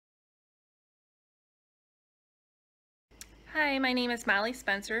Hi, my name is Molly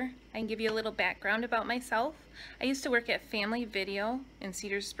Spencer. I can give you a little background about myself. I used to work at Family Video in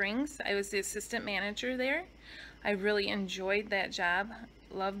Cedar Springs. I was the assistant manager there. I really enjoyed that job.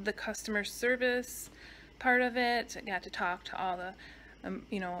 Loved the customer service part of it. I got to talk to all the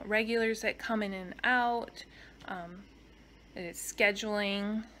regulars that come in and out. It's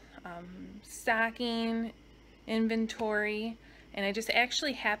scheduling, stocking, inventory, and I just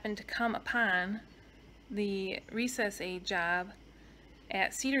actually happened to come upon the recess aide job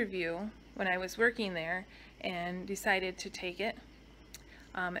at Cedarview when I was working there and decided to take it.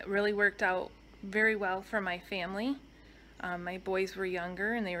 It really worked out very well for my family. My boys were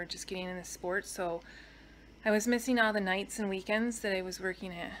younger and they were just getting into sports, so I was missing all the nights and weekends that I was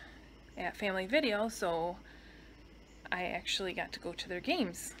working at Family Video, so I actually got to go to their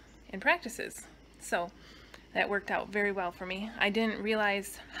games and practices. So that worked out very well for me. I didn't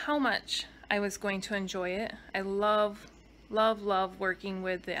realize how much I was going to enjoy it. I love working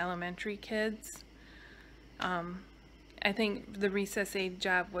with the elementary kids. I think the recess aide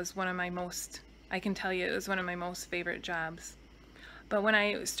job was one of my most, I can tell you it was one of my most favorite jobs. But when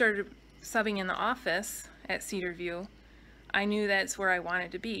I started subbing in the office at Cedarview, I knew that's where I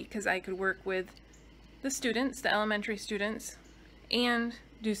wanted to be because I could work with the students, the elementary students, and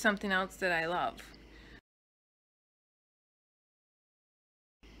do something else that I love.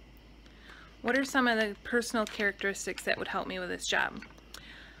 What are some of the personal characteristics that would help me with this job?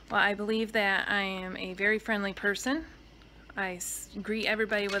 Well, I believe that I am a very friendly person. I greet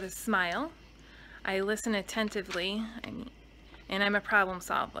everybody with a smile. I listen attentively, and I'm a problem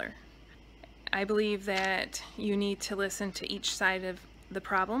solver. I believe that you need to listen to each side of the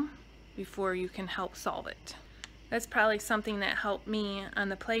problem before you can help solve it. That's probably something that helped me on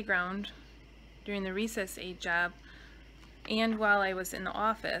the playground during the recess aide job and while I was in the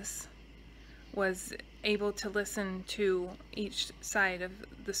office, was able to listen to each side of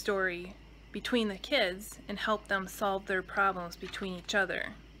the story between the kids and help them solve their problems between each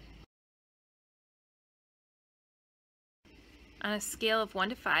other. On a scale of 1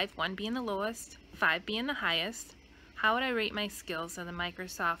 to 5, 1 being the lowest, 5 being the highest, how would I rate my skills in the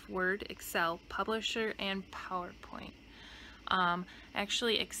Microsoft Word, Excel, Publisher, and PowerPoint?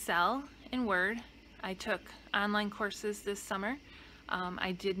 Actually, Excel and Word, I took online courses this summer.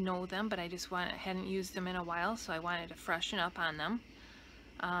 I did know them, but I just hadn't used them in a while, so I wanted to freshen up on them.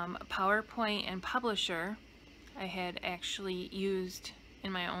 PowerPoint and Publisher, I had actually used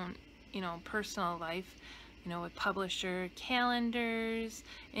in my own, personal life, with Publisher, calendars,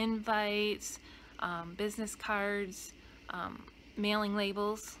 invites, business cards, mailing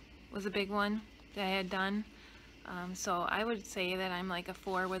labels was a big one that I had done. So I would say that I'm like a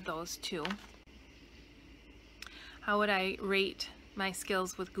 4 with those two. How would I rate my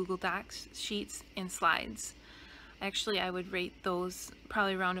skills with Google Docs, Sheets, and Slides? Actually, I would rate those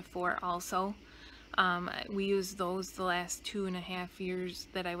probably around a 4 also. We used those the last 2.5 years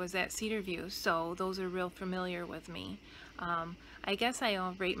that I was at Cedarview, so those are real familiar with me. I guess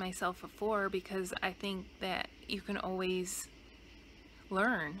I'll rate myself a 4 because I think that you can always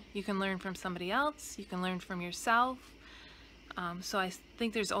learn. You can learn from somebody else, you can learn from yourself. So I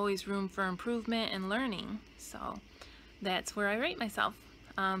think there's always room for improvement and learning. So that's where I rate myself.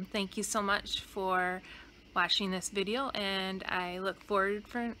 Thank you so much for watching this video, and I look forward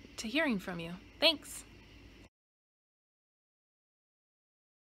to hearing from you. Thanks!